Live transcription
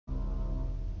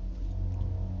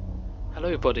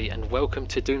Hello everybody and welcome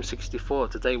to Doom 64.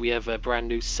 Today we have a brand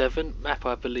new 7 map,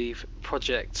 I believe,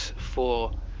 project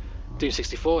for Doom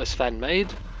 64. It's fan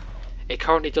made. It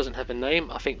currently doesn't have a name.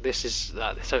 I think this is,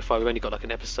 so far we've only got like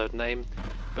an episode name,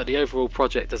 but the overall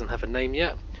project doesn't have a name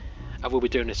yet. I will be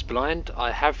doing this blind.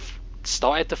 I have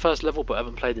started the first level but I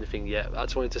haven't played anything yet. I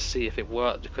just wanted to see if it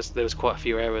worked because there was quite a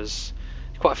few errors,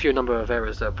 number of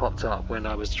errors that popped up when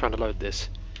I was trying to load this.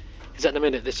 Because at the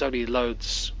minute this only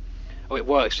loads. Oh, it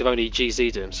works with only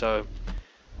GZ Doom, so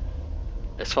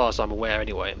as far as I'm aware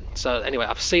anyway. So anyway,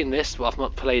 I've seen this, but I've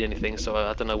not played anything, so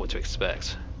I don't know what to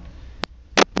expect.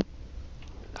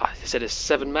 I said there's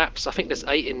 7 maps. I think there's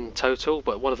 8 in total,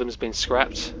 but one of them has been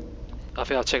scrapped. I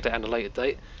think I'll check that at a later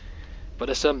date. But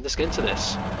let's get into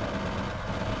this.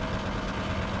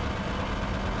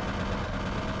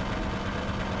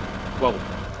 Whoa,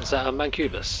 is that a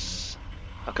Mancubus?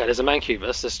 Okay, there's a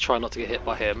Mancubus. Let's try not to get hit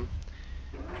by him.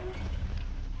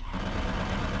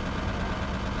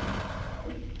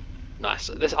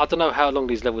 Nice. I don't know how long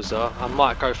these levels are. I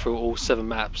might go through all 7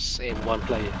 maps in one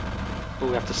play.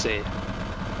 We'll have to see.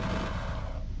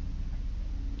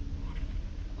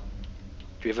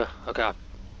 Do we have a... Okay.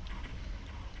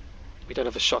 We don't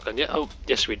have a shotgun yet. Oh,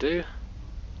 yes we do.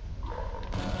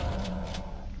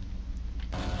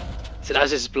 So as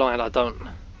this is blind, I don't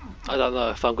know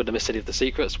if I'm going to miss any of the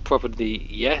secrets. Probably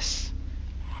yes.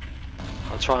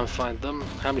 I'll try and find them.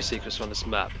 How many secrets are on this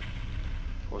map?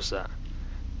 What's that?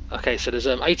 Okay, so there's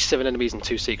 87 enemies and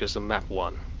 2 secrets on map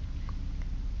 1.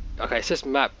 Okay, it says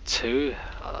map 2.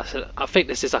 I think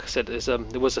this is, like I said,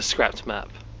 there was a scrapped map.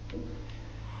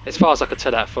 As far as I can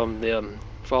tell that from the,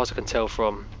 as far as I can tell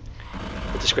from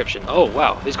the description. Oh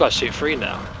wow, these guys shoot 3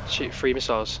 now. Shoot 3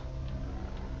 missiles.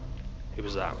 Who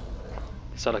was that?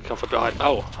 It sounded like he come from behind.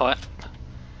 Oh, hi.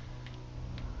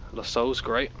 Lost souls,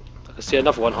 great. I can see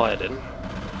another one higher in.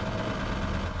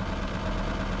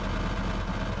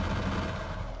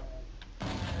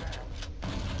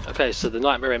 Okay, so the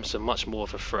Nightmare Imps are much more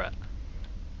of a threat.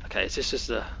 Okay, is this just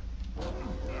the...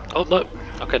 Oh no!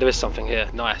 Okay, there is something here.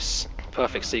 Nice.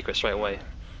 Perfect secret straight away.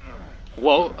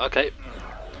 Whoa, okay.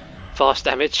 Fast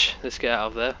damage. Let's get out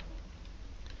of there.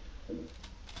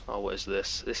 Oh, what is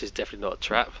this? This is definitely not a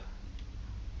trap.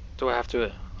 Do I have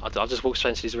to... I'll just walk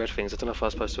straight into these red things. I don't know if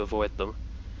I'm supposed to avoid them.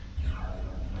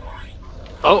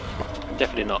 Oh!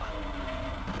 Definitely not.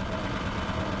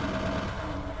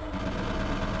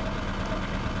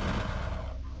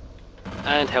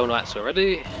 And Hell Knights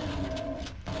already.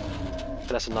 But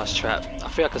that's a nice trap. I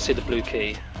think I can see the blue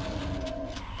key.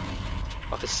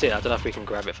 I can see it. I don't know if we can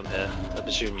grab it from here. I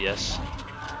presume yes.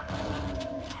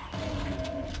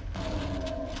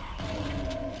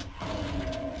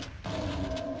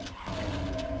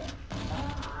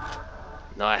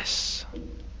 Nice.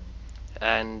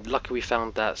 And lucky we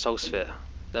found that soul sphere.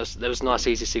 That was a nice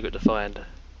easy secret to find.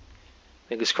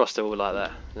 Fingers crossed they're all like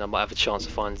that. And I might have a chance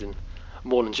of finding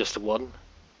more than just the one.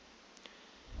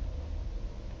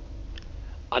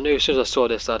 I knew as soon as I saw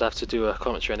this I'd have to do a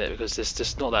commentary on it because there's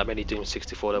just not that many Doom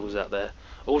 64 levels out there.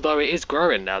 Although it is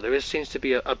growing now, seems to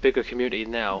be a bigger community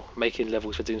now making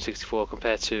levels for Doom 64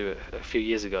 compared to a few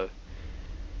years ago.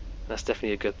 That's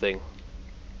definitely a good thing.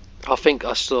 I think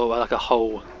I saw like a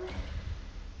whole...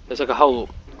 There's like a whole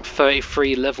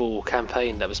 33 level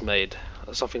campaign that was made.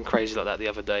 Or something crazy like that the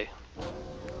other day.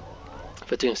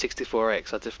 For Doom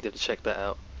 64X, I definitely have to check that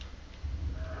out.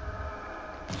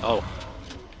 Oh.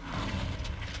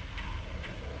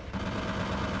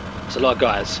 There's a lot of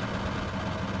guys.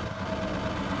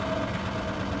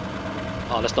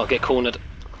 Oh, let's not get cornered.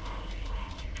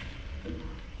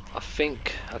 I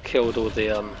think I killed all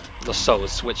the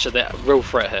souls, which are the real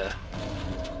threat here.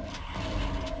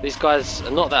 These guys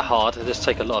are not that hard, they just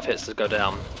take a lot of hits to go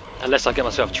down. Unless I get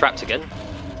myself trapped again.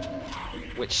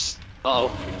 Which... Uh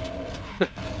oh.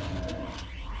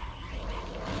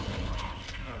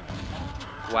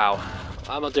 Wow,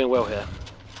 I'm not doing well here.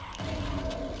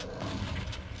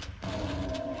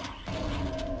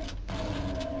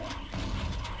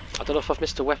 I don't know if I've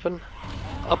missed a weapon.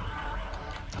 Oh,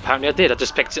 apparently I did. I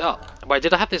just picked it up. Wait,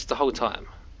 did I have this the whole time?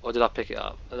 Or did I pick it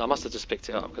up? I must have just picked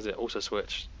it up because it also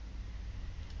switched.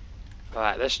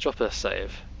 Alright, let's drop a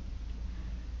save.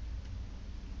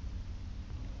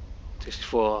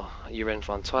 64 UN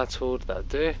for Untitled, that'll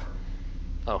do.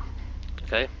 Oh,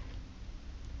 okay.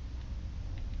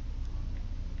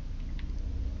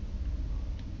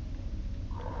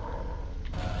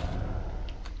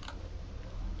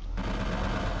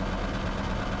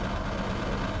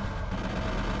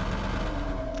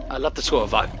 I love the sort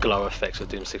of like glow effects of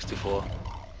Doom 64.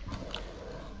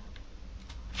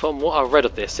 from what I read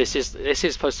of this, this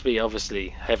is supposed to be obviously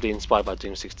heavily inspired by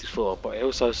Doom 64, but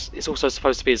it's also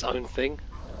supposed to be its own thing.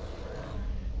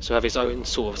 So have its own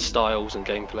sort of styles and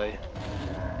gameplay.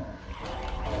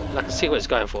 And I can see what it's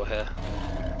going for here.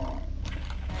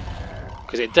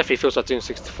 Because it definitely feels like Doom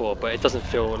 64, but it doesn't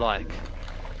feel like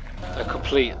a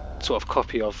complete sort of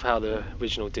copy of how the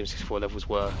original Doom 64 levels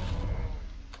were.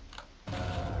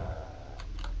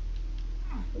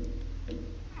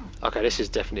 Okay, this is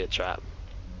definitely a trap.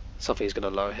 Something's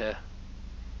going to lower here.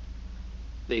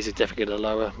 These are definitely going to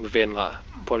lower within like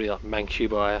probably like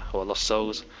Mancubi or Lost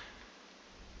Souls.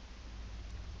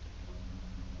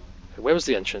 Where was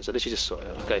the entrance? I literally just saw it.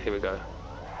 Okay, here we go.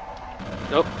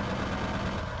 Nope.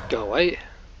 Go away.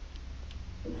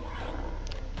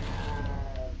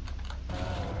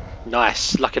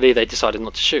 Nice. Luckily they decided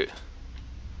not to shoot.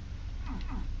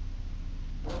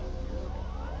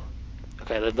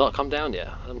 Okay, they've not come down yet.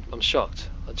 I'm shocked.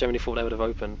 I genuinely thought they would have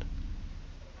opened.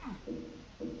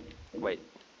 Wait.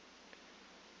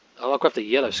 Oh, I'll grab the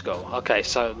yellow skull. Okay,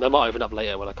 so they might open up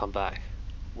later when I come back.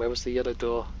 Where was the yellow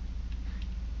door?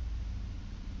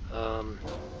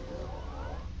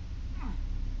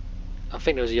 I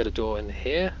think there was a yellow door in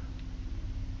here.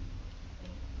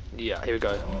 Yeah, here we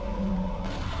go.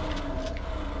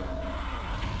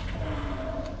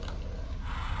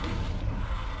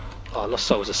 Oh, Lost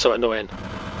Souls are so annoying.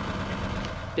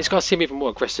 These guys seem even more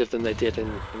aggressive than they did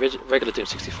in regular Doom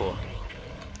 64.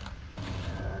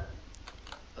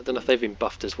 I don't know if they've been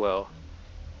buffed as well.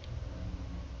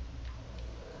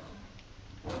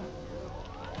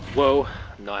 Whoa,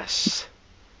 nice.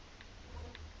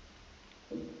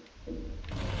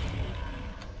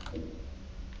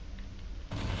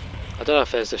 I don't know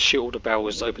if there's a shoot all the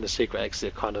barrels, open the secret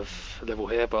exit kind of level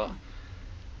here, but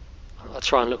I'll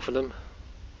try and look for them.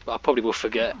 But I probably will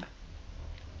forget.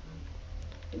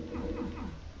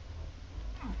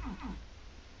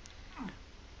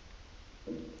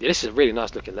 Yeah, this is a really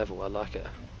nice looking level, I like it.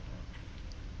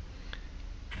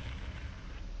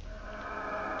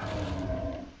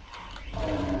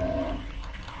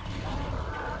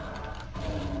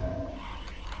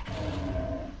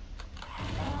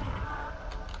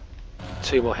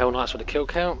 Two more Hell Knights with a kill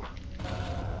count.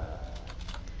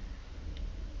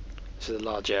 This is a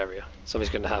large area. Something's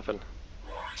going to happen.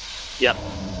 Yep.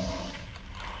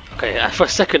 Okay, for a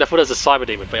second I thought it was a cyber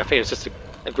demon, but I think it's just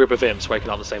a group of imps waking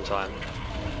up at the same time.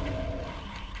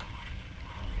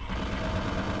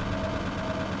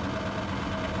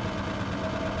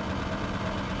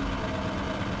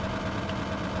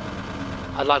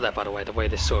 I like that, by the way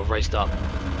this sort of raised up.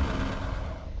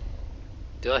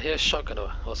 Did I hear a shotgun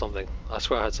or something? I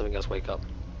swear I heard something else wake up.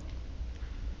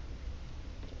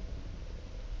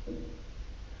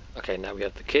 Okay, now we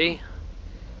have the key.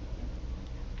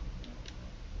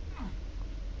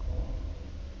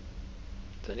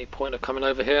 Is there any point of coming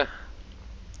over here?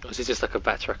 Or is it just like a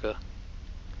backtracker?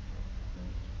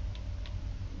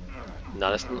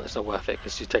 No, it's not worth it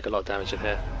because you take a lot of damage in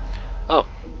here. Oh,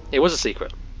 it was a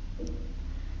secret.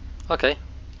 Okay.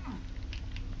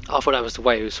 I thought that was the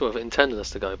way he was sort of intending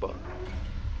us to go, but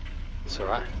it's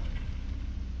alright.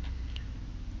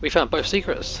 We found both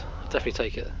secrets. I'll definitely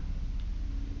take it.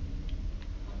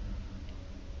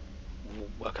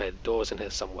 Okay, the door's in here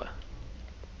somewhere.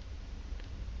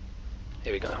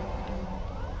 Here we go.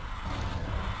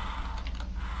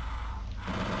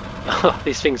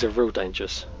 These things are real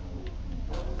dangerous.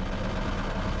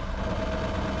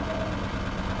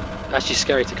 Actually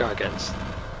scary to go against.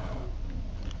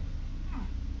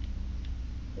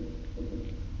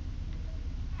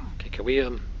 Okay,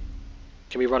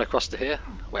 can we run across to here?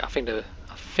 Wait, I think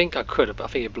I could, but I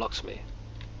think it blocks me.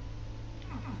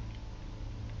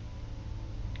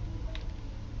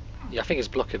 Yeah, I think it's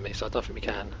blocking me, so I don't think we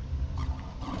can.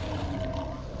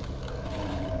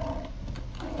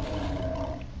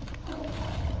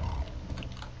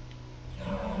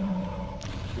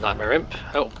 Nightmare Imp,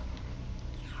 help.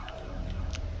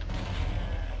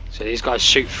 So these guys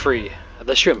shoot free. And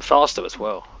they're shooting faster as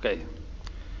well. Okay.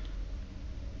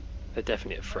 They're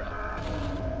definitely a threat.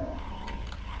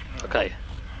 Okay.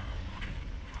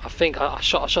 I think I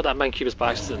shot that Mancubus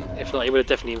by accident. If not, he would have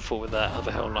definitely fought with that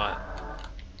other Hell Knight.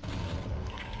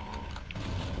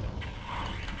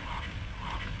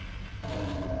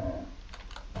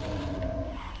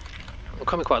 I'm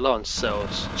coming quite low on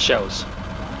shells.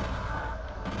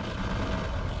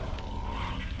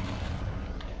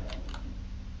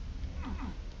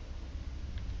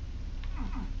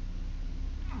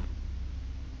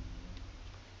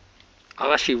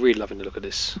 I'm actually really loving the look of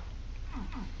this.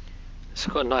 It's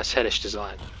got a nice hellish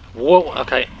design. Whoa,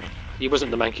 okay. He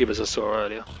wasn't the Mancubus I saw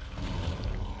earlier.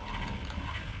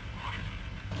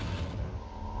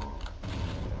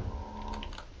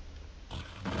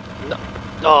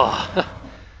 Oh!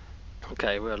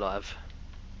 Okay, we're alive.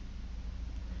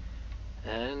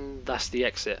 And that's the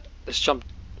exit. Let's jump.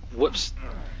 Whoops.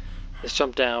 Let's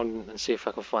jump down and see if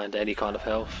I can find any kind of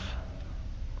health.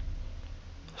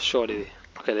 Surely.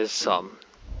 Okay, there's some.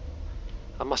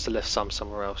 I must have left some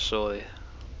somewhere else, surely.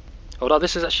 Although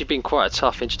this has actually been quite a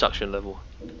tough introduction level.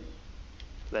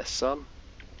 There's some.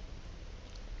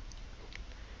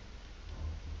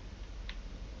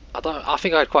 I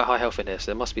think I had quite high health in here, so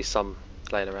there must be some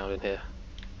laying around in here.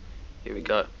 Here we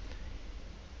go.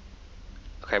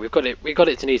 Okay, we got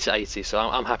it to need to 80, so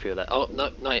I'm happy with that. Oh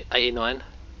no, 89.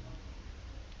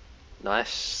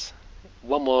 Nice.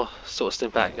 One more sort of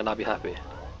stim pack and I'll be happy.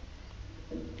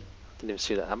 Didn't even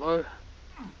see that ammo.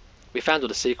 We found all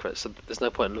the secrets, so there's no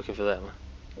point in looking for them.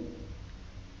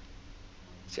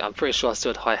 See, I'm pretty sure I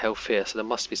still had high health here, so there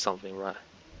must be something, right?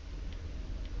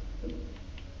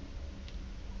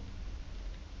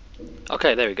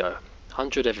 Okay, there we go.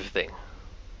 100 everything.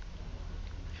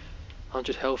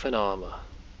 100 health and armor.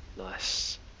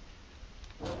 Nice.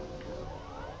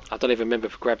 I don't even remember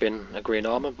grabbing a green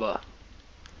armor, but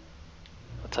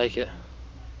I'll take it.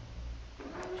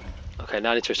 Okay,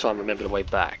 now I need to try and remember the way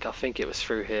back. I think it was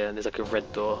through here, and there's like a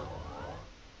red door.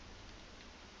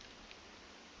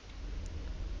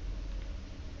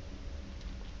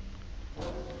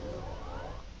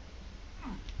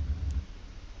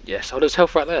 Yes, oh, there's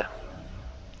health right there.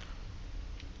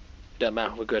 Don't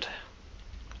matter, we're good.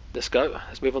 Let's go.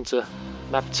 Let's move on to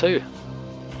map 2.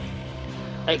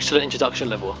 Excellent introduction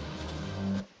level.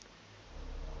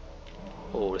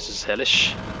 Oh, this is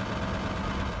hellish.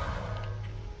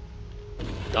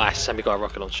 Nice, and we got a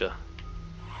rocket launcher.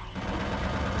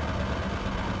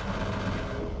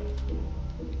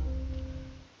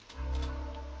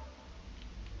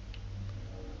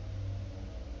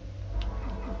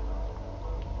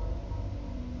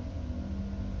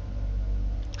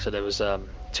 So there was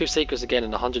 2 secrets again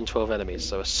and 112 enemies,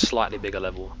 so a slightly bigger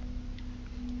level.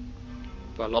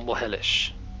 But a lot more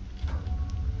hellish.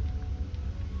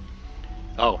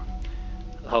 Oh,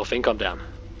 the whole thing come down.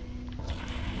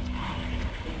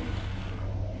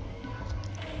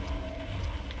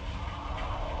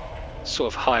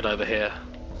 Sort of hide over here.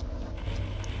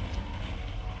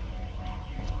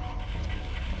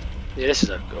 Yeah, this is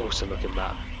an awesome looking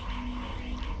map.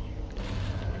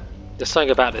 There's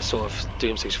something about this sort of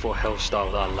Doom 64 health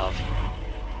style that I love.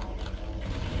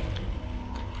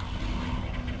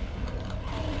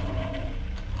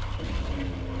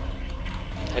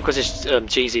 And because it's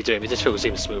GZ Doom, it just feels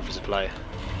even smoother to play.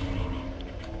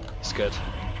 It's good.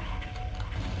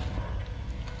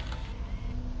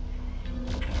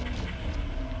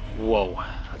 Whoa,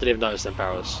 I didn't even notice them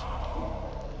barrels.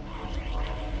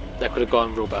 That could have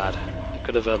gone real bad. It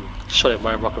could have shot it with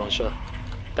my own rocket launcher.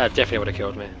 That definitely would have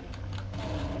killed me.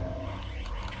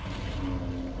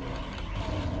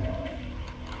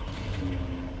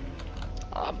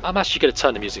 I'm actually going to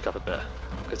turn the music up a bit,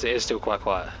 because it is still quite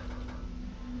quiet.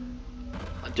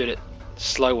 I'm doing it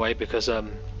slow way because I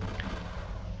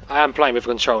am playing with a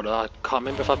controller. I can't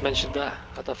remember if I've mentioned that.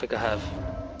 I don't think I have.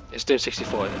 It's Doom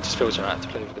 64, it just feels alright to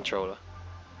play with a controller.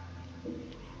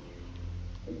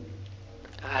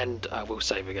 And I will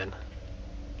save again.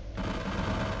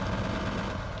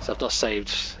 So I've not saved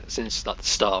since like the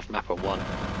start of map 1.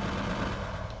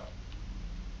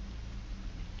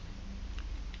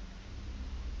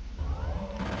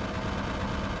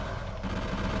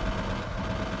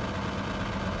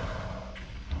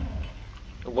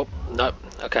 Whoop, no,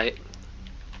 okay.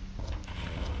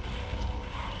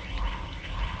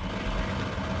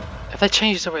 Have they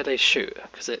changed the way they shoot?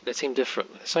 Because they seem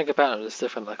different. There's something about them that's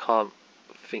different. I can't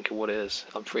think of what it is.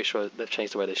 I'm pretty sure they've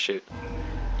changed the way they shoot.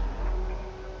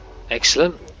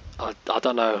 Excellent. I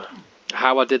don't know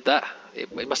how I did that.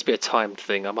 It must be a timed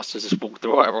thing. I must have just walked the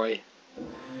right way.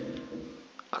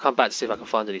 I'll come back to see if I can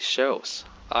find any shells.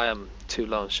 I am too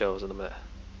low on shells in a minute.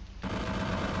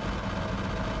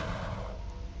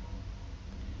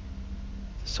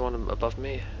 Someone above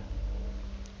me?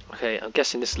 Okay, I'm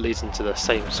guessing this leads into the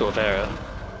same sort of area.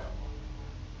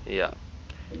 Yeah.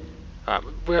 Alright,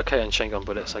 we're okay on chain gun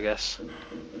bullets, I guess.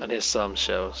 And here's some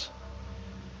shells.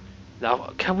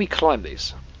 Now, can we climb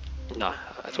these? No,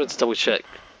 I just wanted to double check.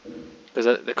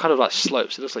 Because they're kind of like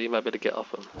slopes, it looks like you might be able to get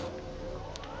up them.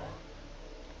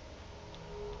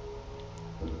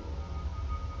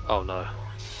 Oh no.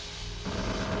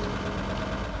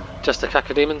 Just the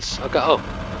cacodemons? Okay, oh,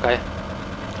 okay.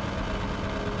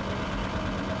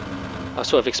 I was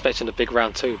sort of expecting a big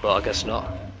round 2, but I guess not.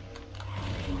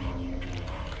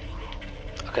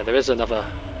 Okay, there is another...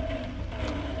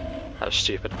 That was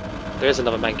stupid. There is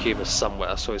another Mancubus somewhere,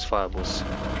 I saw his fireballs.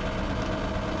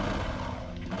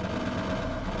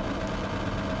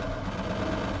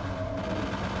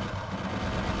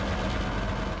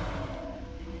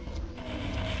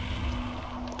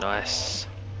 Nice.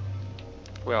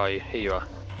 Where are you? Here you are.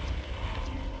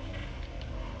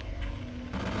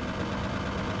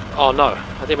 Oh no,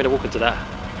 I didn't mean to walk into that.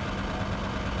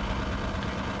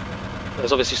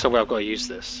 There's obviously somewhere I've got to use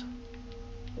this.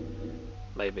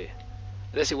 Maybe.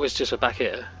 Unless it was just back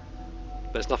here.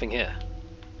 But there's nothing here.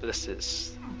 But this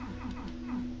is...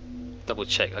 double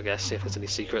check, I guess, see if there's any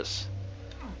secrets.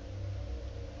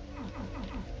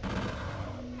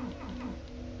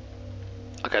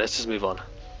 Okay, let's just move on.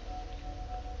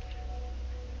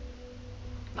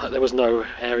 There was no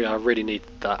area I really needed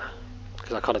that,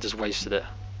 because I kind of just wasted it.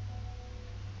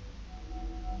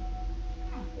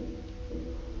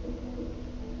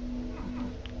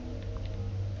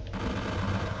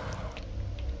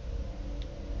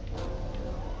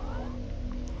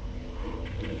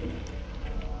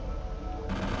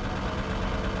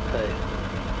 Okay.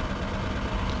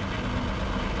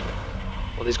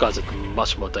 Well, these guys are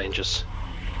much more dangerous.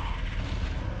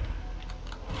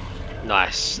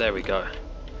 Nice, there we go.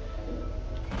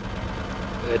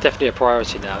 They're definitely a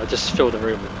priority now. I just fill the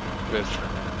room with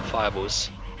fireballs.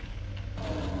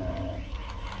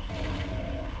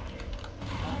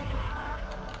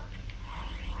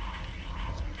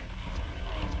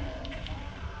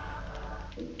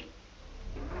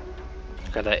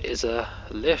 Okay, there is a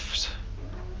lift.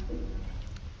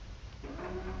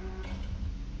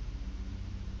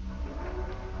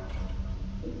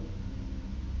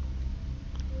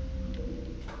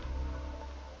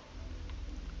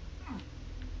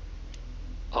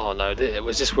 Oh no,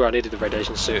 was this where I needed the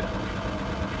radiation suit?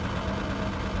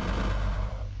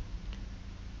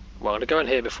 Well, I'm gonna go in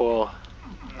here before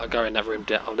I go in that room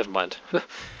down. Oh, never mind.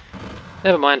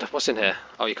 Never mind, what's in here?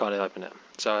 Oh, you can't open it.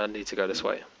 So I need to go this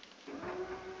way.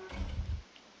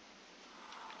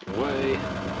 Way.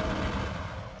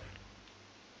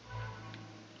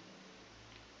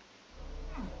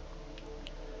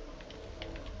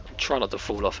 Try not to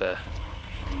fall off here.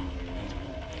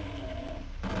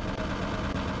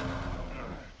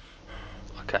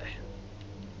 Okay.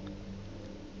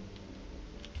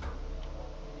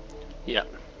 Yeah,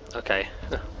 okay.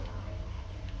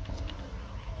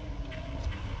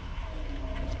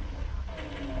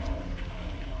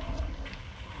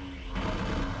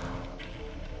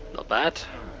 Not bad,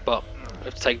 but we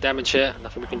have to take damage here,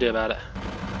 nothing we can do about it.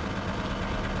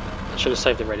 I should have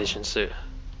saved the radiation suit.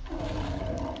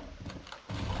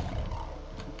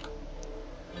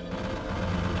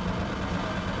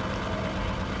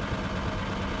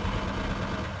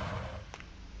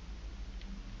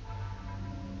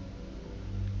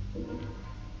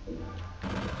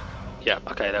 Yeah,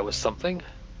 okay, that was something.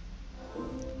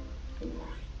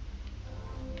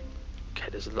 Okay,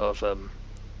 there's a lot of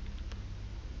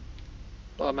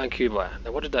Mancubi.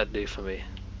 Now what did that do for me?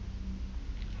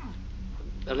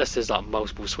 Unless there's like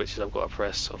multiple switches I've got to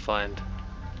press or find.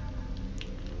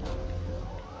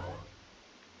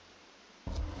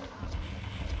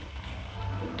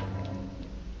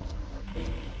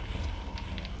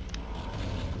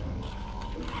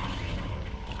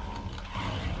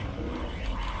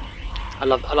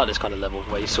 I like this kind of level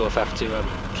where you sort of have to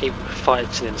keep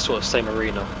fighting in the sort of same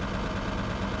arena.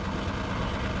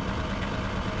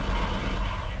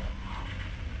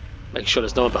 Make sure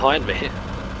there's no one behind me.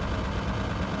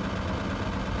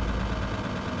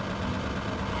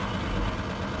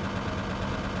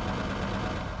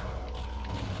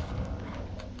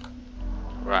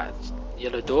 Right,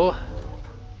 yellow door.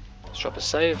 Let's drop a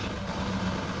save.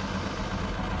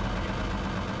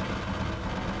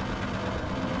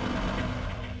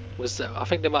 Was there, I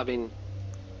think there might have been.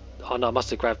 Oh no, I must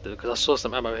have grabbed it because I saw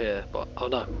some ammo here. But oh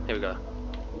no, here we go.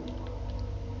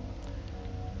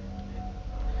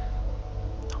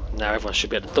 Now everyone should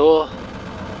be at the door.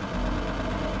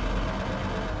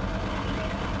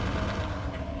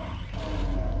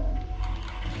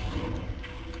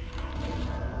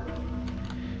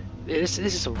 Yeah, this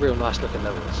is some real nice looking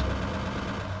levels.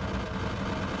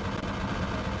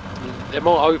 They're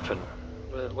more open.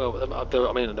 Well,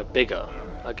 I mean they're bigger,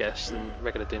 I guess, than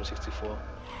regular Doom 64.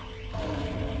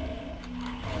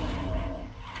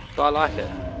 But I like it.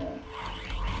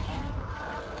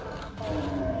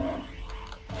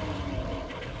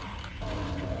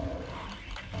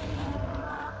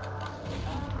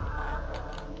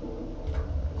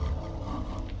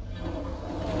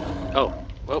 Oh,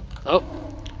 well, oh.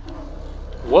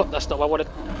 What? That's not what I wanted.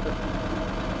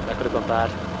 That could have gone bad.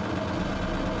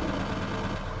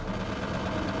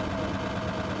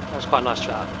 That was quite a nice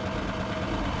shot.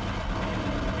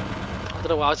 I don't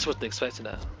know why, I just wasn't expecting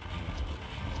that.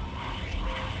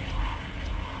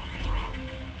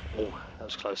 Oh, that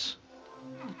was close.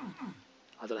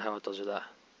 I don't know how I dodged that.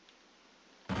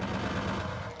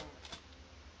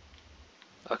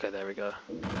 Okay, there we go.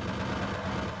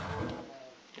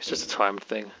 It's just a time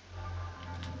thing.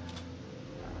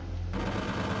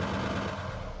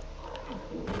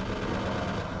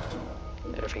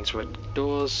 Everything's red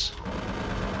doors.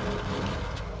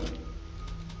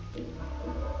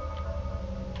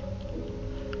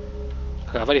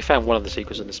 Okay, I've only found one of the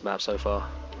secrets on this map so far.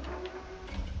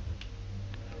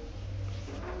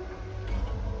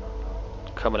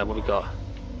 Come on then, what we got?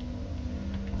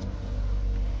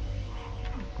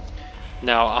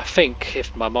 Now, I think,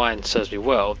 if my mind serves me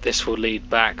well, this will lead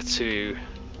back to,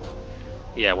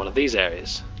 yeah, one of these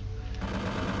areas.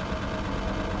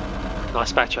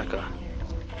 Nice backtracker.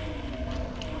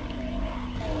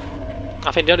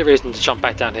 I think the only reason to jump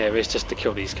back down here is just to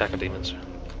kill these cacodemons.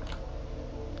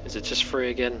 Is it just 3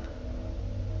 again?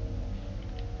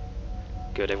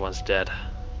 Good, everyone's dead.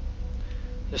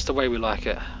 Just the way we like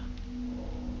it.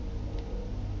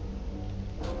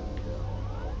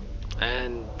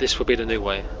 And this will be the new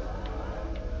way.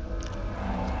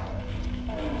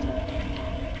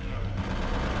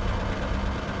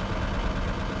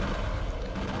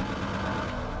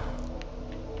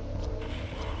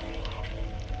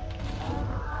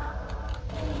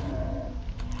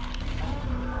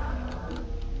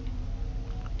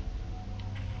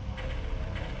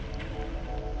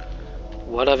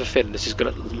 What I have a feeling this is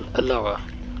going to lower.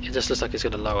 It just looks like it's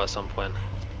going to lower at some point.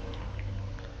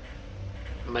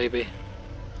 Maybe.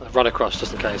 I'll run across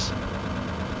just in case.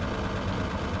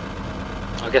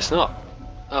 I guess not.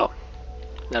 Oh,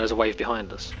 now there's a wave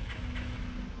behind us.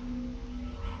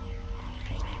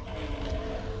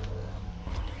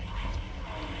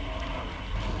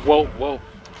 Whoa, whoa.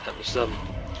 That was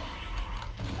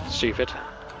stupid.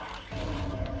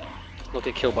 Not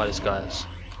get killed by these guys.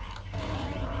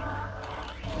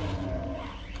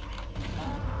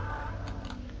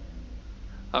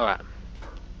 Alright.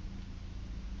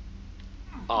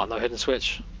 Oh, no hidden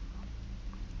switch.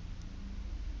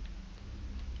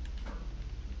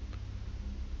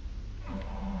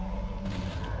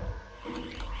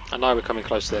 I know we're coming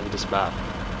close to the end of this map.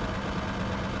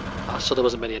 I saw there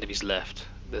wasn't many enemies left.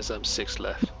 There's 6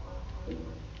 left.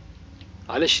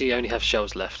 I literally only have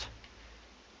shells left.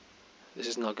 This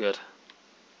is not good.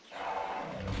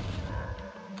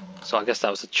 So I guess that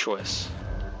was a choice.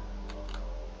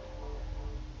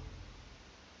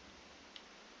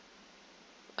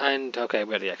 And okay,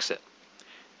 we're at the exit.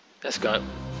 Let's go.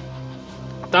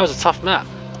 That was a tough map.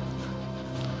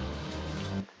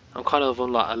 I'm kind of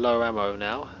on like a low ammo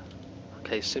now.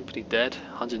 Okay, simply dead.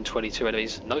 122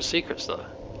 enemies. No secrets though.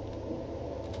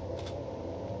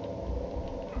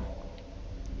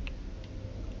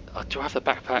 Do I have the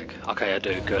backpack? Okay, I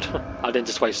do. Good. I didn't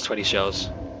just waste 20 shells.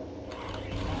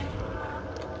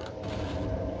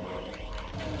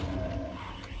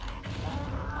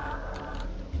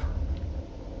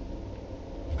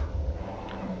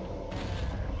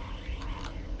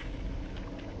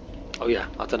 Oh yeah,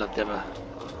 I don't have ammo.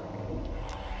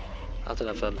 I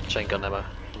don't have chain gun ammo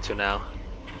until now.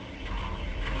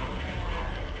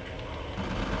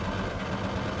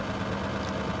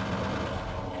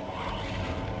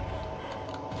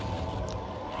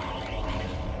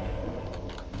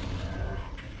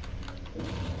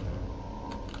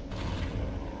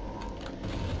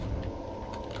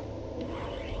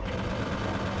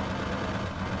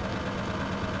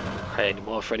 Okay, any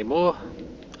more for any more?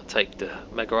 I'll take the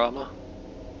mega armor.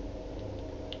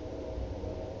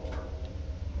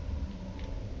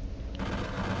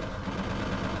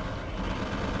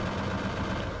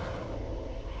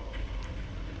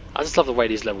 I just love the way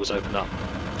these levels open up.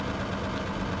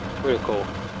 Real cool.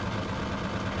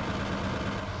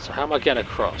 So how am I getting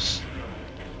across?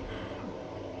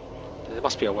 There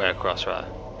must be a way across, right?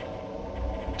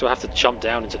 Do I have to jump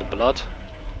down into the blood?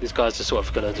 These guys are sort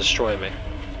of going to destroy me.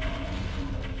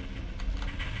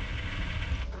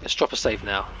 Let's drop a save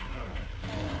now.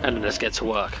 And then let's get to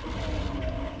work.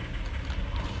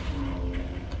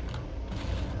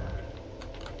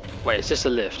 Wait, is this a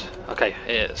lift? Okay,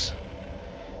 it is.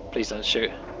 Please don't shoot.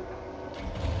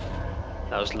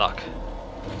 That was luck.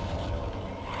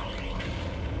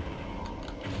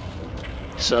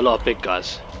 So a lot of big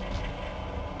guys.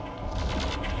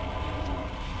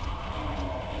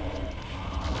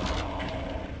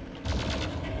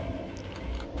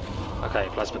 Okay,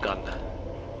 plasma gun.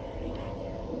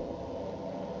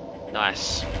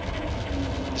 Nice.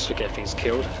 This will get things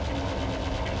killed.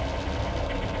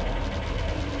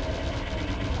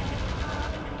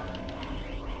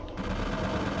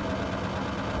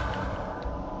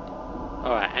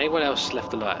 Alright, anyone else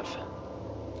left alive?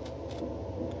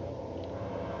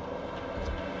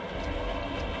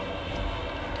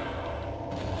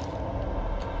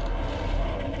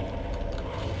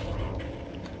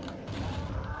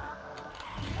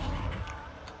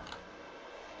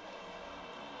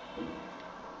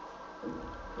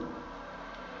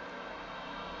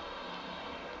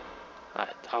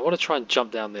 I want to try and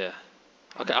jump down there.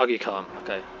 Okay, oh, you can't.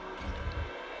 Okay.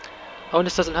 Oh, and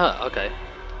this doesn't hurt. Okay.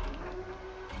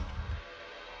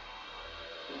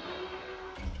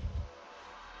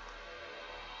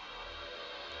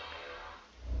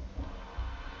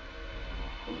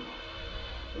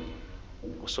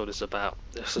 What's all this about?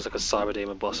 This is like a cyber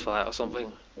demon boss fight or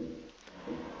something.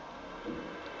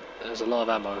 There's a lot of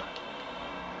ammo.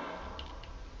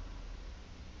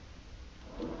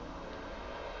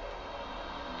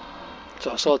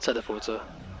 So I saw a teleporter.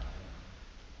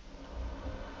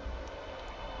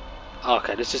 Oh,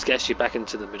 okay, this just gets you back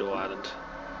into the middle island.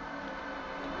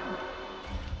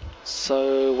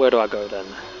 So where do I go then?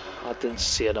 I didn't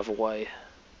see another way.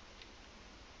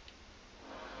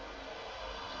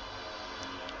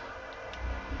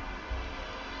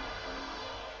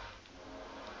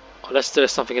 Unless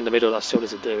there's something in the middle I still need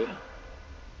to do.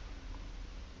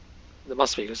 There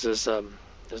must be, because there's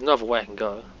no other way I can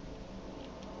go.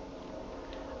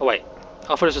 Oh wait,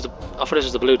 I thought this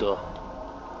was the blue door.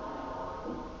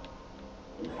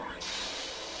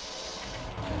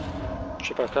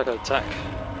 Triple attack.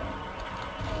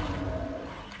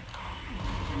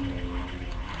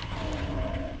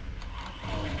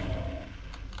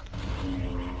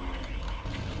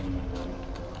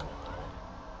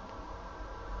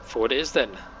 For what it is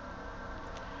then.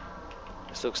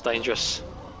 This looks dangerous.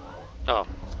 Oh.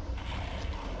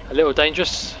 A little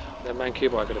dangerous. The main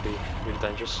cube are going to be really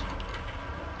dangerous.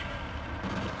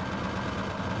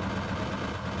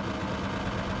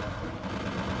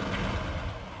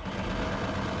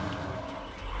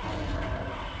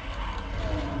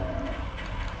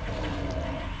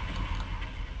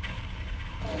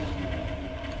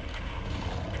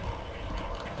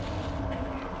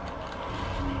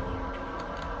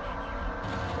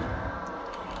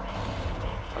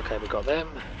 Okay, we got them.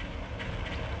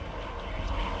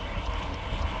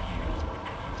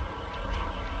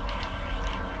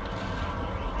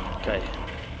 Okay,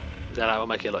 then that will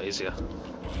make it a lot easier.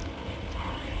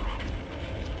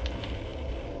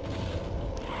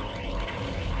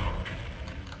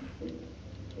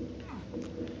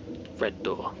 Red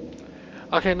door.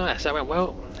 Okay, nice, that went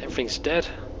well. Everything's dead.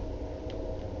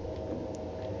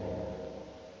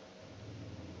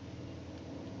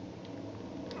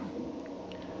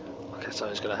 Okay,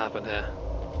 something's gonna happen here.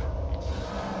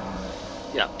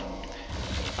 Yeah,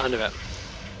 I knew it.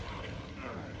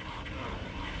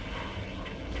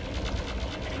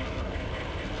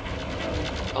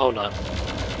 Oh no.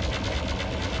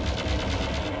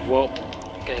 Well,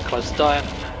 getting close to dying.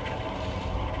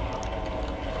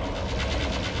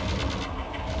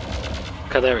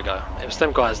 Okay, there we go. It was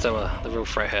them guys that were the real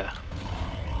threat here.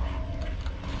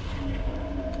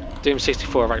 Doom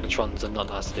 64 Arachnotrons are not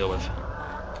nice to deal with.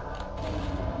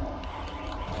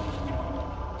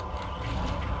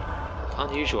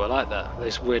 Unusual, I like that.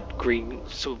 This weird green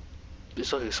sort of,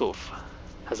 it's like it sort of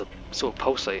has a sort of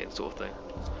pulsating sort of thing.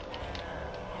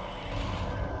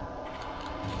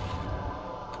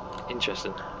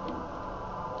 Interesting.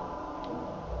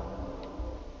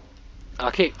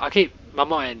 I keep my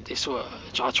mind is sort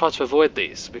of, I try to avoid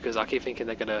these because I keep thinking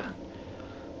they're gonna,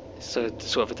 it's a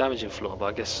sort of a damaging floor, but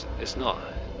I guess it's not.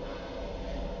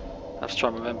 I have to try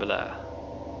and remember that.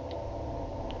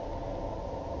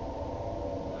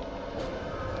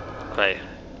 Okay,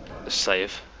 let's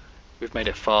save. We've made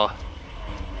it far.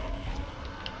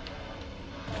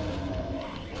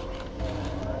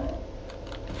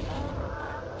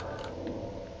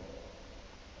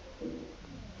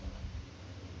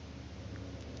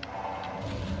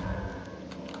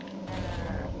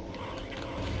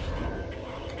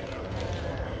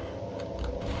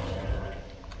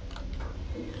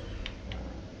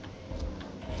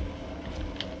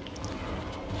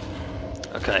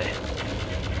 Okay.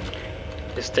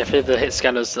 It's definitely the hit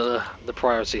scanners that are the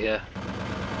priority here.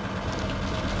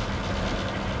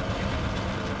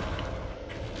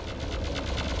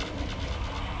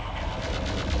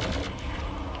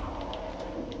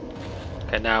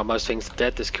 Okay, now most things are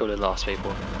dead, just kill the last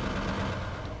people.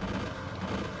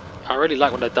 I really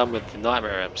like what they've done with the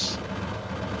Nightmare Imps.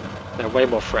 They're way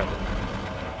more threatening.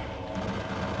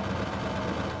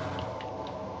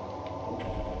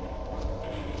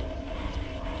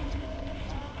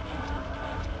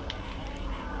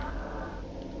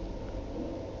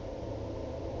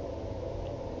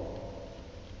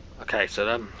 Okay, so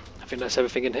I think that's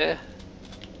everything in here.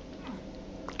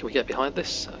 Can we get behind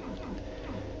this?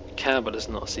 We can, but there's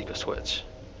not a secret switch.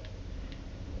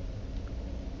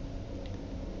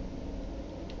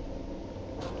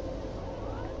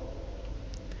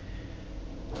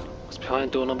 What's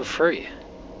behind door number 3?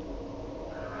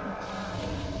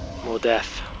 More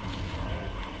death.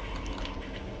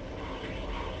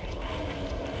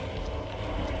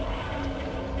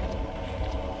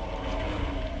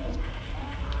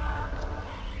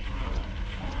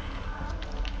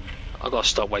 I've got to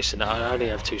stop wasting that. I only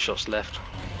have 2 shots left.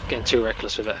 Getting too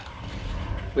reckless with it.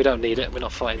 We don't need it. We're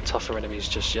not fighting tougher enemies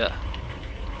just yet.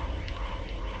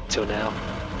 Till now.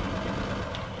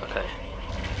 Okay.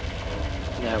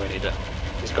 Now we need it.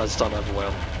 These guys are starting to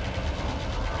overwhelm.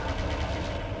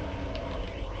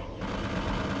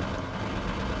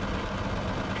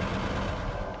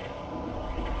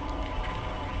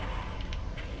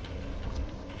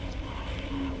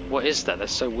 What is that?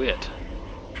 That's so weird.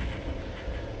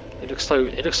 It looks so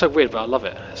weird, but I love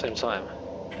it at the same time.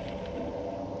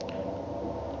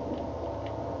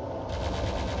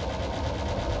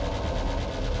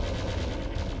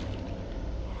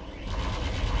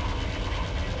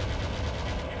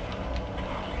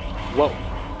 Whoa.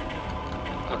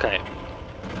 Okay.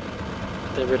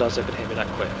 Didn't realise they could hit me that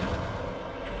quick.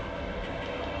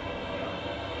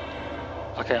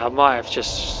 Okay, I might have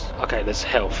just... Okay, there's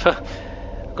health.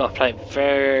 I've got to play it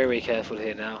very careful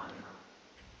here now.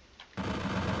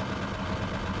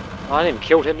 I haven't even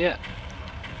killed him yet.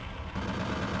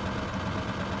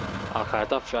 Okay, I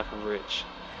don't think I can reach.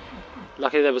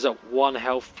 Luckily there was that 1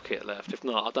 health kit left. If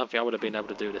not, I don't think I would have been able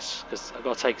to do this, because I've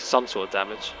got to take some sort of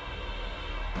damage.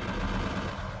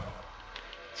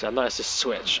 So I noticed this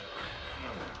switch.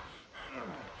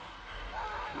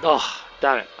 Oh,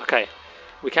 damn it. Okay,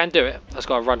 we can do it. I've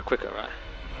got to run quicker, right?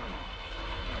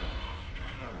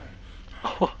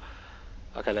 Oh.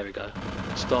 Okay, there we go.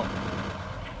 Stop.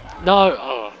 No!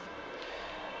 Oh.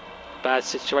 Bad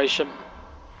situation.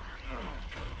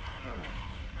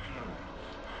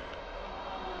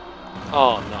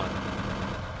 Oh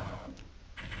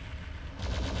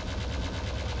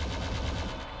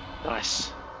no.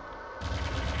 Nice.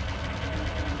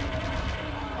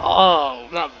 Oh,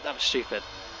 that was stupid.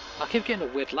 I keep getting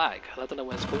a weird lag, and I don't know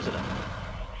what's causing it.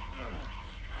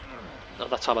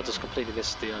 At that time I just completely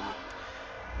missed the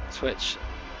switch.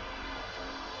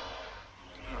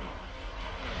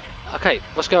 Okay,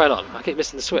 what's going on? I keep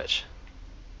missing the switch.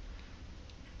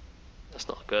 That's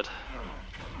not good.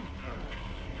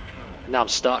 Now I'm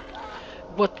stuck.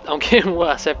 What? I'm getting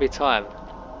worse every time.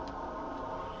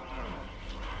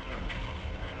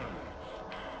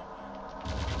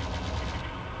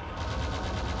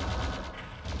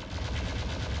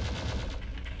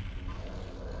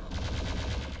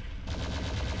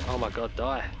 Oh my god,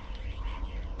 die.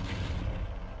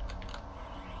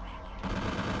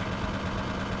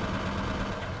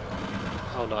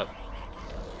 Oh no.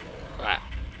 Ah.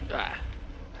 Ah.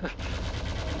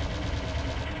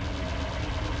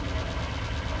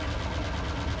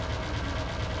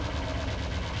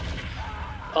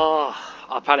 Oh,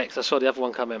 I panicked. I saw the other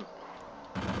one come in.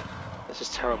 This is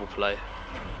terrible play.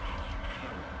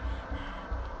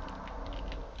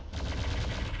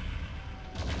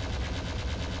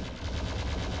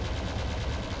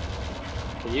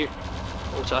 Can you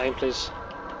auto aim, please?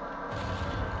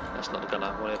 That's not the gun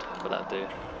I wanted, but that'd do.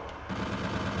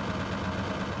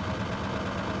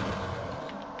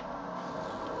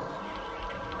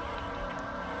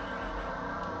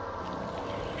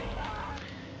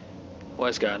 What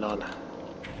is going on?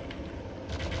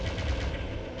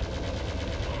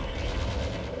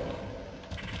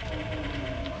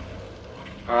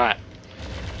 Alright,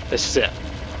 this is it.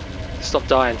 Stop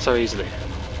dying so easily.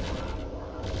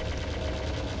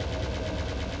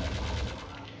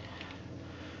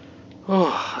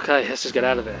 Oh, okay, let's just get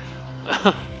out of here.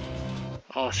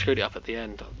 Oh, I screwed it up at the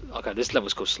end. Okay, this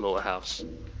level's called Slaughterhouse.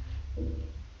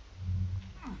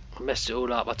 I messed it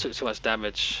all up, I took too much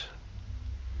damage.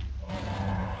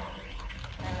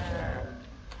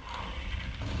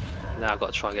 Now I've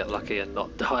got to try and get lucky and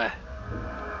not die.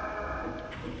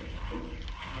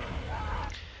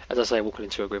 As I say, walking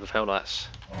into a group of Hell Knights.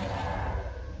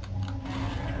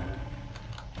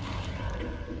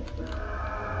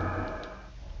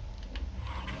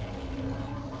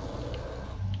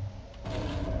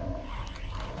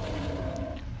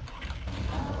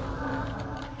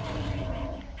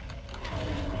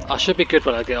 I should be good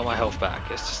when I get all my health back.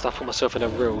 It's just I put myself in a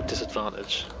real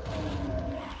disadvantage.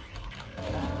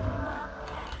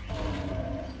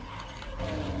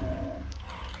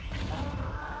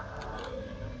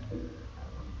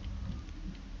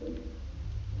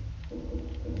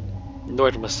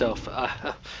 Annoyed with myself.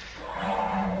 I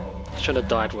shouldn't have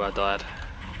died where I died.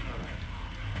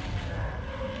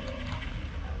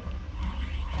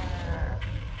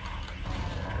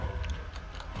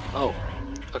 Oh,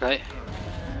 okay.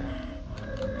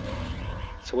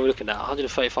 So we're looking at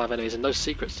 135 enemies and no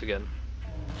secrets again.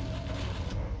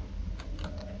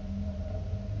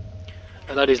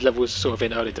 I know these levels are sort of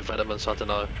in early development, so I don't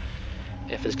know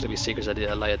if there's going to be secrets at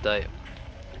a later date.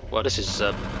 Well, this is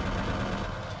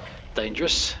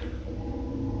dangerous.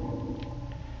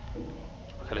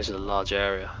 And this is a large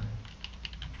area.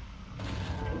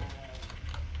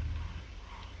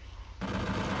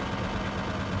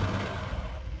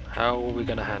 How are we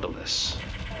going to handle this?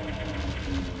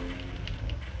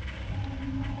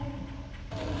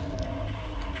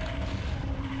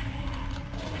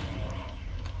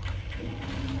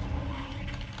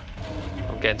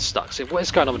 I'm getting stuck. See, what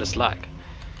is going on with this lag?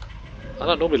 I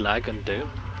don't normally lag and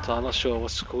Doom, so I'm not sure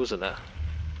what's causing that.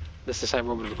 This is the same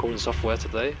wrong with recording software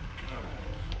today.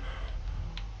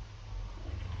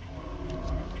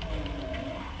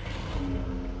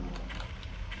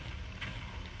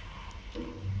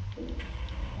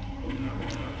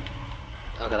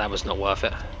 Okay, that was not worth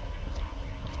it.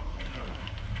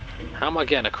 How am I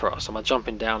getting across? Am I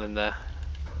jumping down in there?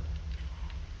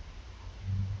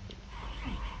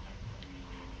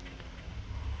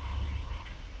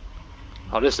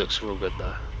 Oh, this looks real good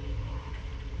though.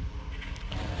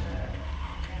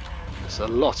 There's a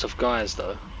lot of guys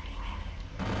though.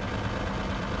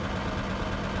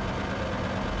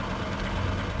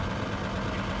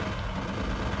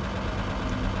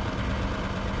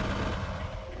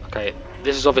 Okay,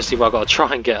 this is obviously where I've got to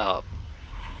try and get up.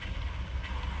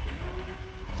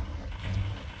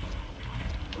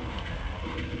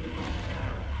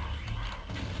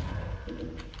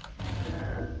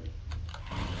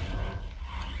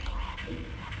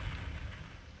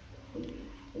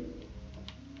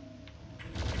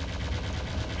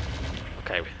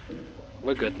 Okay,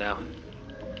 we're good now.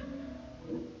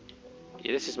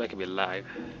 Yeah, this is making me lag.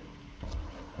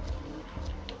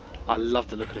 I love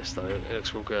the look of this though, it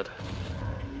looks real good.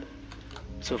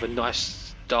 Sort of a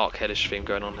nice dark headish theme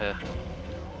going on here.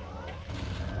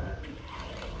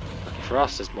 Lucky for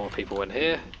us, there's more people in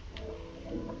here.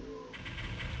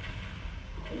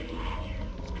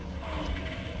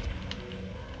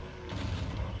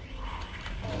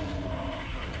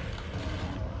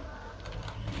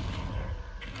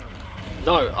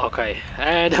 No, okay,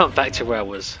 and I'm back to where I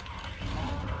was.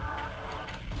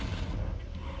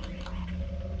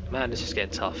 Man, this is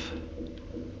getting tough.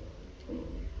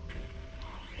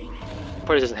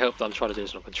 Probably doesn't help that I'm trying to do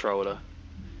this on a controller.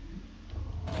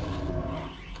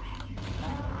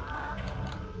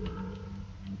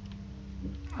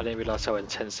 I didn't realise how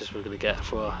intense this was going to get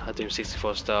for a Doom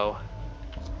 64 style.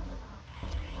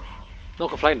 Not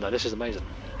complaining though, this is amazing.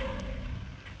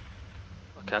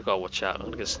 Okay, I've got to watch out, I'm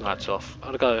going to get sniped off.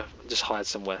 I'm going to go just hide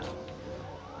somewhere.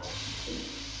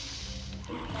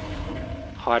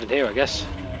 Hide in here, I guess.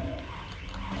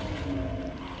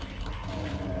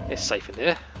 It's safe in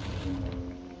here.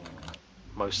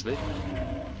 Mostly.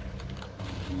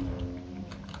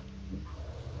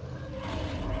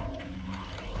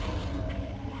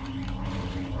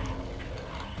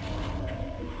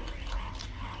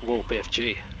 Whoa,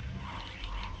 BFG.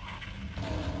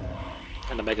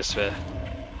 And the Megasphere.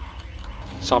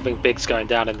 Something big's going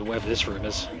down in wherever this room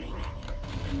is.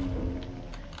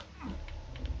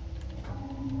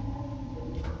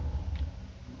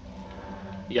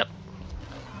 Yep.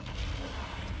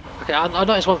 Okay, I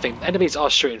noticed one thing. Enemies are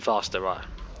shooting faster, right?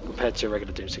 Compared to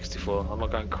regular Doom 64. I'm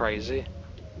not going crazy.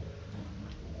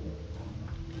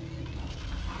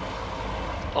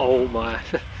 Oh my.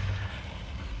 Do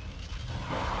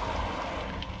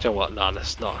you know what? No,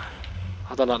 that's not.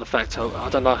 I don't like the fact I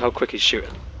don't like how quick he's shooting.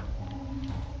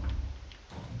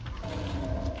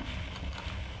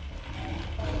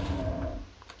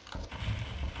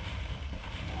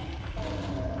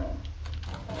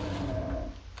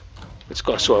 It's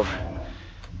got to sort of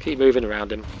keep moving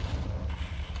around him.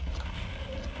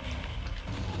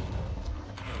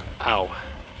 Ow.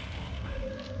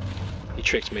 He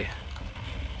tricked me.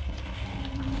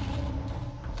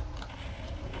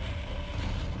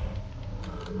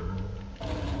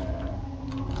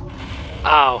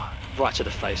 Ow! Right to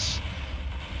the face.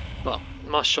 But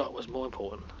my shot was more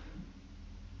important.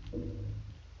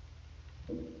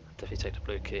 Definitely take the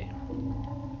blue key.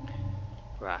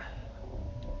 Right.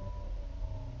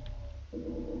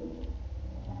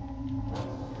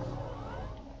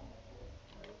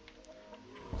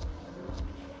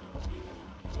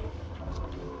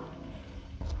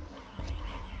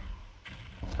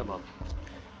 Come on.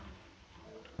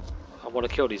 I want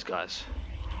to kill these guys.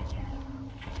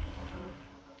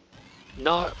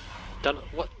 No! Don't.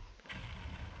 What?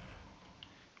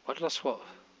 Why did I swap?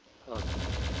 Oh.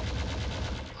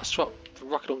 I swapped the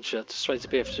rocket launcher to straight to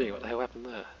BFG. What the hell happened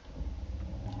there?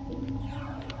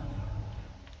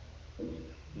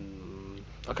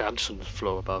 Okay, I'm just on the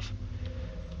floor above.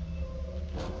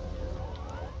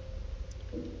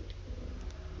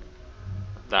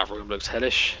 That room looks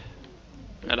hellish.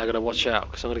 And I gotta watch out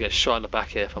because I'm gonna get shot in the back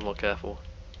here if I'm not careful.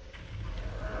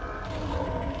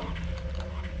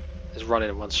 Just run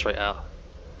in and run straight out.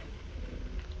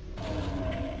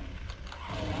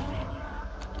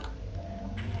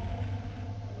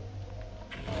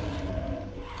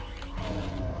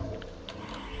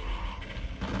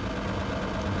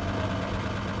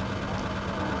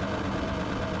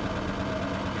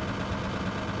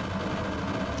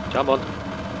 Come on.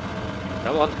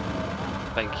 Come on.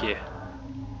 Thank you.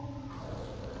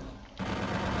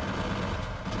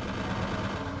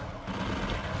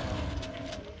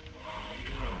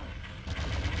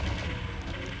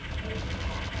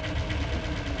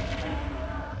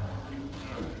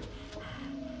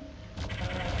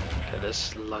 Okay,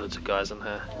 there's loads of guys in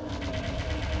here.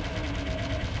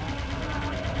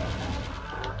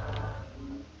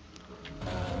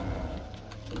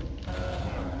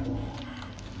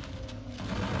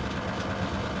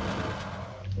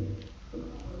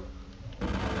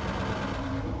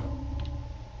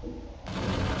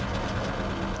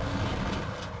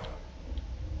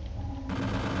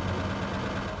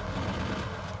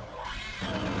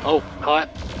 Oh, hi.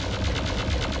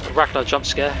 Arachno jump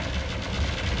scare.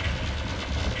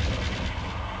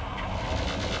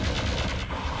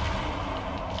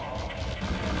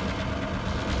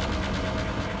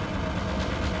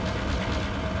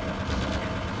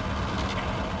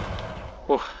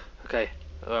 Oh, okay.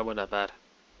 Oh, that wasn't that bad.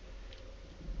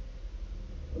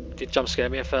 Did jump scare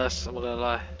me at first, I'm not gonna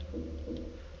lie.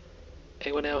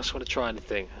 Anyone else want to try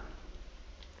anything?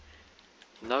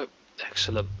 Nope.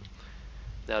 Excellent.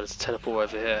 Now there's a teleport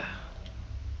over here.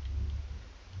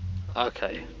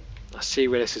 Okay. I see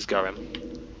where this is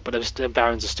going. But the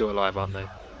Barons are still alive, aren't they?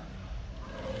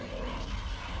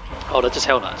 Oh, they're just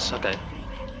Hell Knights. Okay.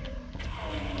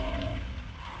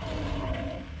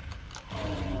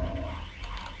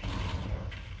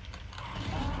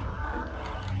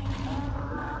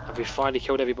 Have we finally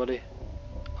killed everybody?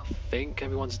 I think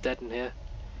everyone's dead in here.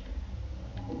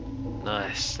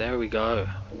 Nice, there we go.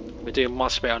 We're doing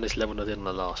much better on this level than I did on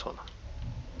the last one.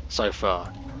 So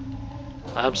far.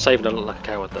 I am saving a lot like a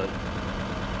coward though.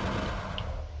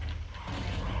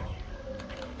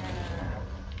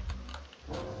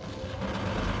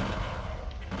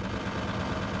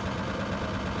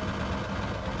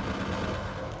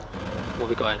 What have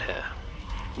we got in here?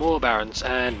 More Barons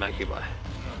and Mancubi.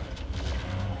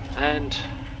 And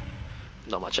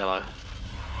not much ammo.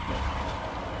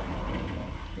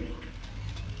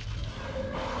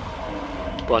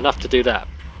 Well, enough to do that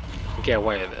and get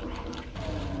away with it.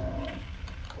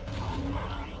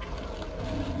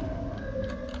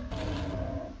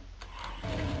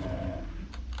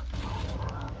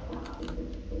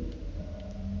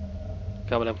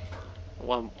 Come on then.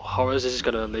 What horrors is this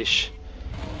going to unleash?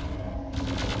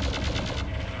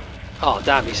 Oh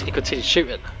damn, he continued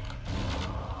shooting.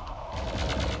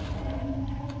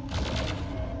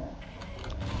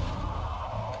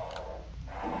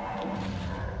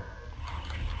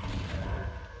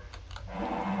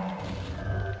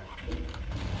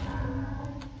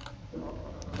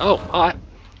 Oh, alright.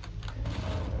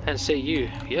 And see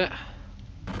you, yeah.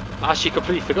 I actually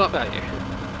completely forgot about you.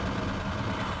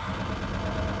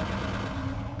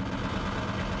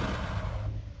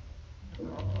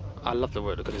 I love the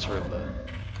look of this room though.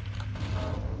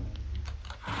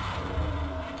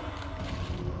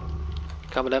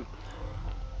 Come on then.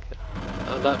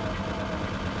 Oh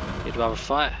no. You'd rather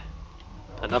fight.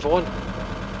 Another one?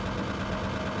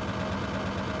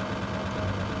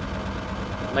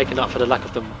 Making up for the lack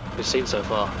of them we've seen so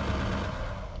far.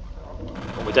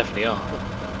 Well, we definitely are.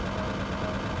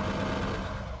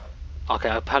 Okay,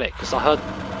 I panicked because I heard.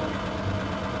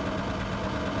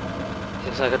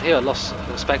 Because I could hear a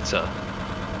Spectre.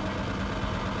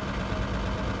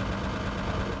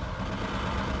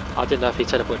 I didn't know if he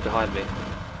teleported behind me.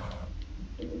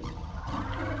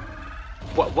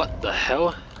 What the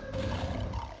hell?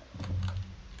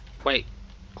 Wait,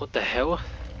 what the hell?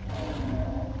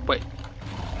 Wait.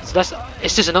 So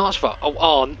it's just an archfight.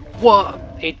 Oh, what?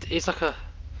 It's like a.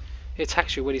 He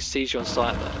attacks you when he sees you on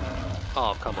sight. Though.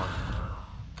 Oh, come on.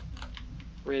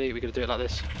 Really, we're gonna do it like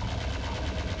this?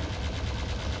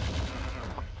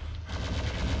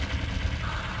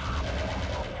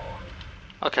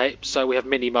 Okay, so we have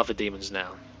mini mother demons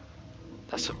now.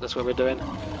 That's what we're doing.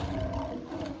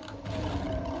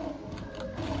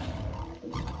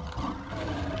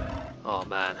 Oh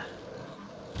man.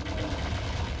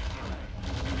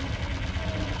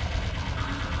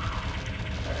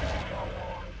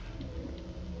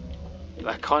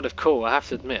 They're kind of cool, I have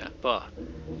to admit, but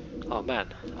oh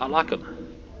man, I like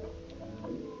them.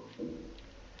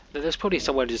 There's probably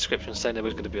somewhere in the description saying there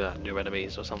was going to be new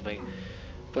enemies or something,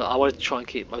 but I wanted to try and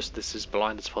keep most of this as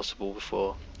blind as possible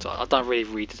before, so I don't really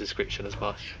read the description as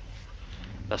much.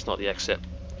 That's not the exit.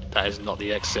 That is not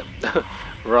the exit.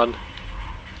 Run.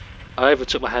 I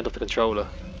overtook my hand off the controller.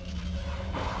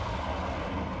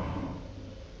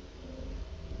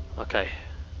 Okay.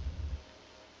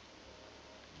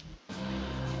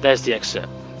 There's the exit.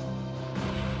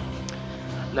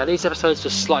 Now these episodes are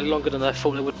slightly longer than I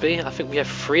thought they would be. I think we have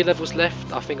 3 levels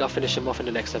left. I think I'll finish them off in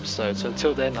the next episode. So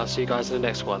until then, I'll see you guys in the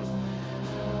next one.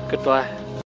 Goodbye.